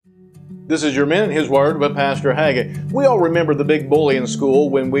This is your Minute in His Word with Pastor Haggett. We all remember the big bully in school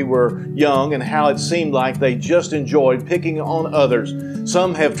when we were young and how it seemed like they just enjoyed picking on others.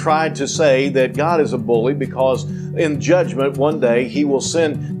 Some have tried to say that God is a bully because in judgment one day He will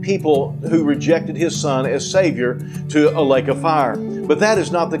send people who rejected His Son as Savior to a lake of fire. But that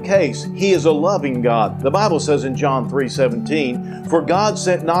is not the case. He is a loving God. The Bible says in John 3:17, "For God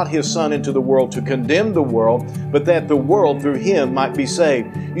sent not His Son into the world to condemn the world, but that the world through Him might be saved."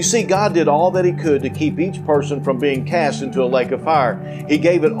 You see, God did all that He could to keep each person from being cast into a lake of fire. He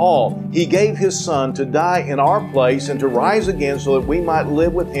gave it all. He gave His Son to die in our place and to rise again so that we might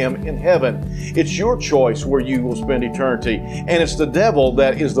live with Him in heaven. It's your choice where you will spend eternity. And it's the devil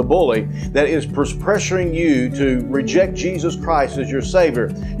that is the bully that is pressuring you to reject Jesus Christ as your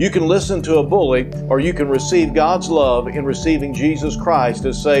Savior. You can listen to a bully, or you can receive God's love in receiving Jesus Christ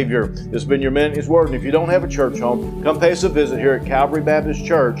as Savior. This has been your Minute in His Word. And if you don't have a church home, come pay us a visit here at Calvary Baptist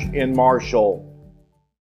Church in Marshall.